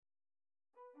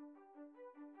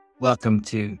Welcome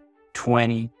to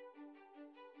 22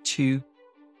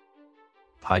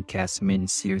 podcast mini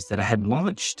series that I had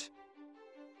launched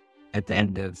at the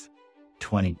end of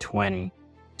 2020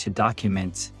 to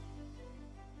document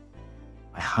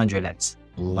my 100x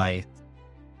life.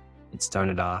 It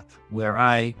started off where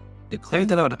I declared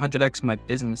that I would 100x my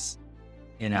business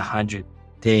in 100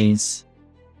 days.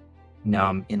 Now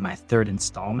I'm in my third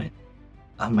installment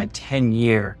of my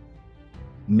 10-year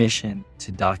mission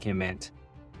to document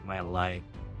my life,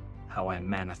 how I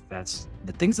manifest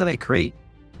the things that I create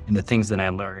and the things that I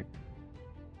learn.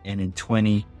 And in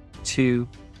 22,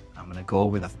 I'm going to go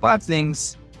over the 5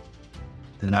 things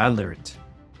that I learned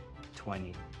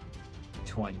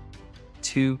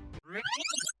 2022.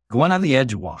 Going on the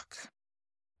Edge Walk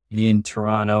in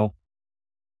Toronto,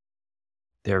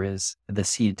 there is the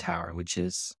CN Tower, which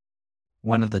is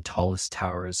one of the tallest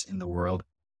towers in the world.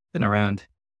 Been around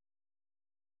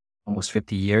almost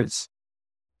 50 years.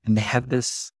 And they have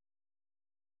this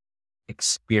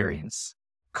experience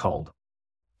called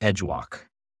Edge Walk,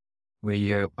 where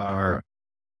you are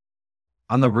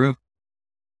on the roof,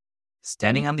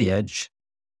 standing on the edge,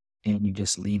 and you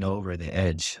just lean over the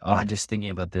edge. Oh, just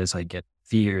thinking about this, I get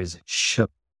fears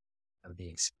shook of the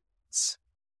experience.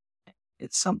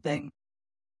 It's something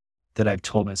that I've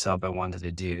told myself I wanted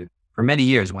to do for many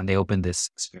years when they opened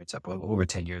this experience up over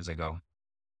 10 years ago,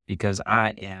 because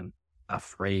I am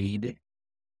afraid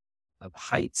of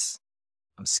heights.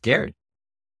 I'm scared,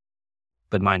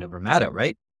 but mind over matter,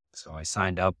 right? So I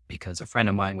signed up because a friend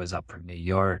of mine was up from New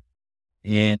York,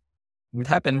 and it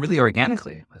happened really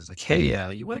organically. I was like,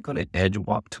 hey, you want to go to Edge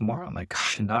Walk tomorrow? I'm like,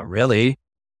 gosh, not really.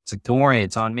 It's like, don't worry,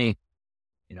 it's on me.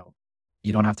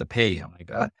 You don't have to pay. I'm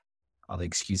like, all the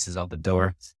excuses out the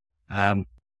door. I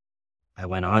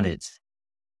went on it.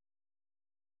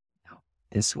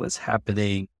 This was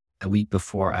happening a week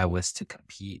before I was to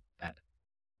compete at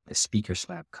the Speaker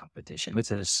Slam competition, which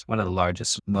is one of the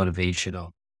largest motivational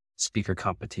speaker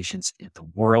competitions in the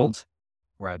world,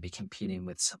 where I'd be competing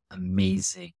with some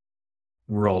amazing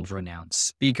world-renowned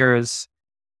speakers,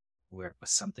 where it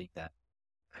was something that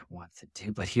I wanted to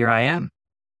do. But here I am,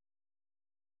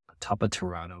 on top of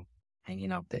Toronto,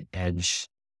 hanging out the edge,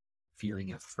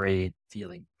 feeling afraid,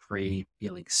 feeling free,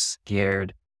 feeling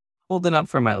scared, holding up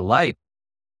for my life.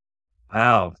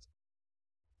 Wow,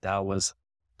 that was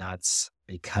nuts,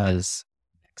 because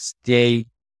next day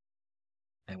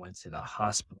I went to the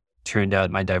hospital. Turned out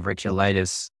my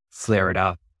diverticulitis flared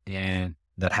up, and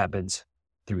that happens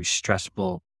through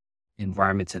stressful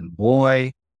environments. And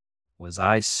boy, was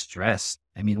I stressed.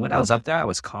 I mean, when I was up there, I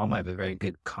was calm. I have a very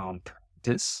good calm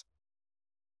practice.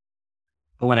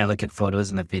 But when I look at photos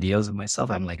and the videos of myself,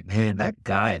 I'm like, man, that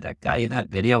guy in that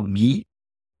video, me,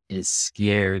 is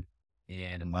scared,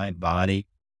 and my body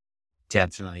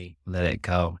definitely let it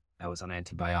go. I was on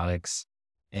antibiotics,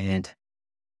 and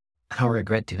I don't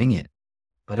regret doing it,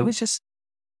 but it was just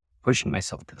pushing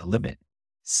myself to the limit,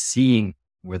 seeing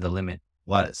where the limit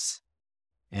was.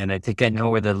 And I think I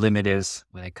know where the limit is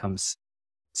when it comes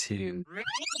to,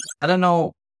 I don't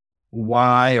know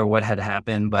why or what had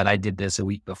happened, but I did this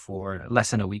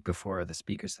less than a week before the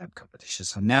Speaker Slam competition.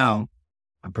 So now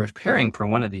I'm preparing for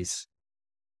one of these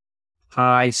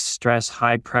high stress,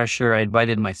 high pressure. I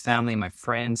invited my family, my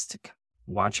friends to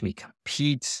watch me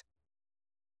compete.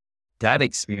 That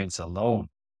experience alone,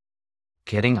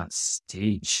 getting on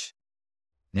stage,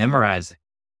 memorizing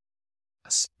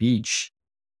a speech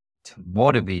to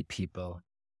motivate people,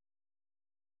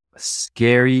 was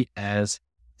scary as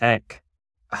heck.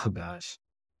 Oh gosh,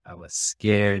 I was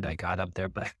scared. I got up there,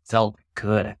 but I felt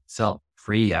good. I felt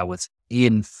free. I was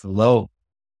in flow,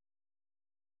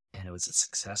 and it was a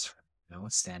success for me.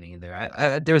 Standing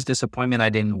there, there was disappointment I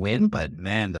didn't win, but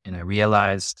man, and I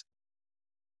realized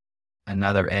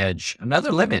another edge,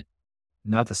 another limit.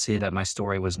 Not to say that my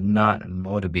story was not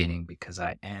motivating, because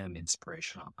I am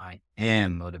inspirational. I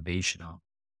am motivational.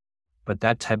 But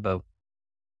that type of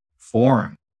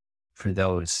form for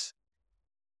those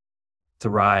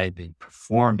thrive in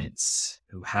performance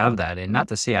who have that, and not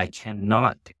to say I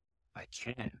cannot, I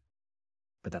can,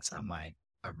 but that's not my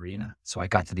arena. So I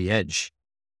got to the edge.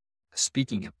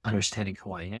 Speaking of understanding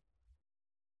who I am,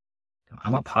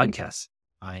 I'm a podcast.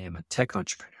 I am a tech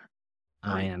entrepreneur.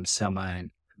 I am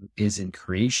someone who is in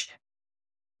creation.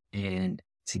 And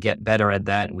to get better at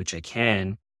that, which I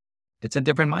can, it's a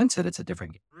different mindset. It's a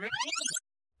different game.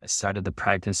 I started the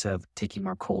practice of taking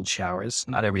more cold showers,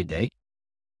 not every day,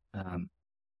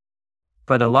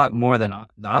 but a lot more than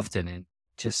often, and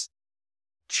just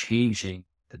changing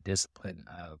the discipline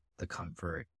of the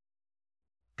comfort.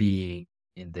 Being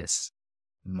in this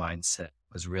mindset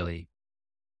was really,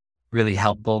 really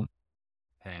helpful.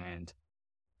 And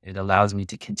It allows me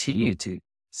to continue to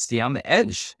stay on the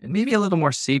edge and maybe a little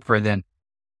more safer than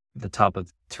the top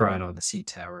of Toronto, the C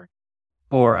Tower,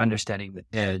 or understanding the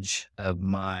edge of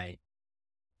my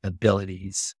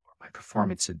abilities or my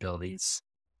performance abilities.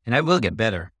 And I will get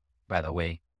better, by the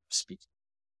way, speaking,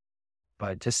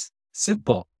 but just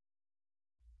simple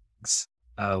things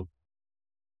of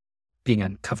being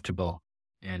uncomfortable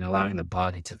and allowing the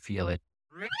body to feel it.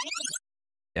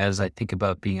 As I think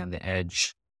about being on the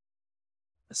edge,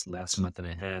 this last month and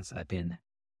a half, I've been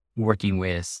working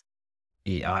with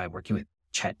AI, working with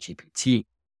ChatGPT,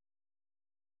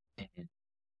 and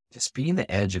just being the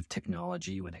edge of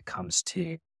technology when it comes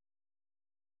to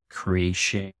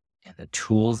creation and the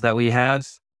tools that we have.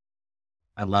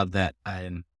 I love that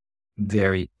I'm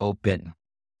very open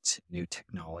to new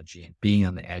technology and being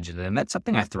on the edge of it. And that's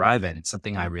something I thrive in. It's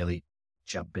something I really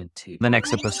jump into. The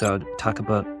next episode, talk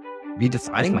about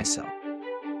redefining myself,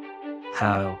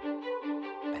 how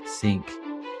I think,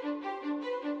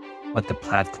 what the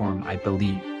platform I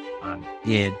believe I'm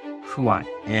in, who I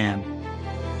am,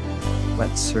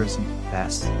 what serves me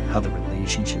best, how the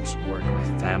relationships work,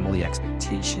 my family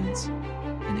expectations,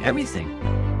 and everything.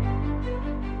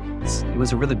 It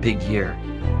was a really big year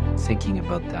thinking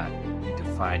about that,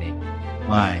 redefining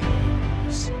my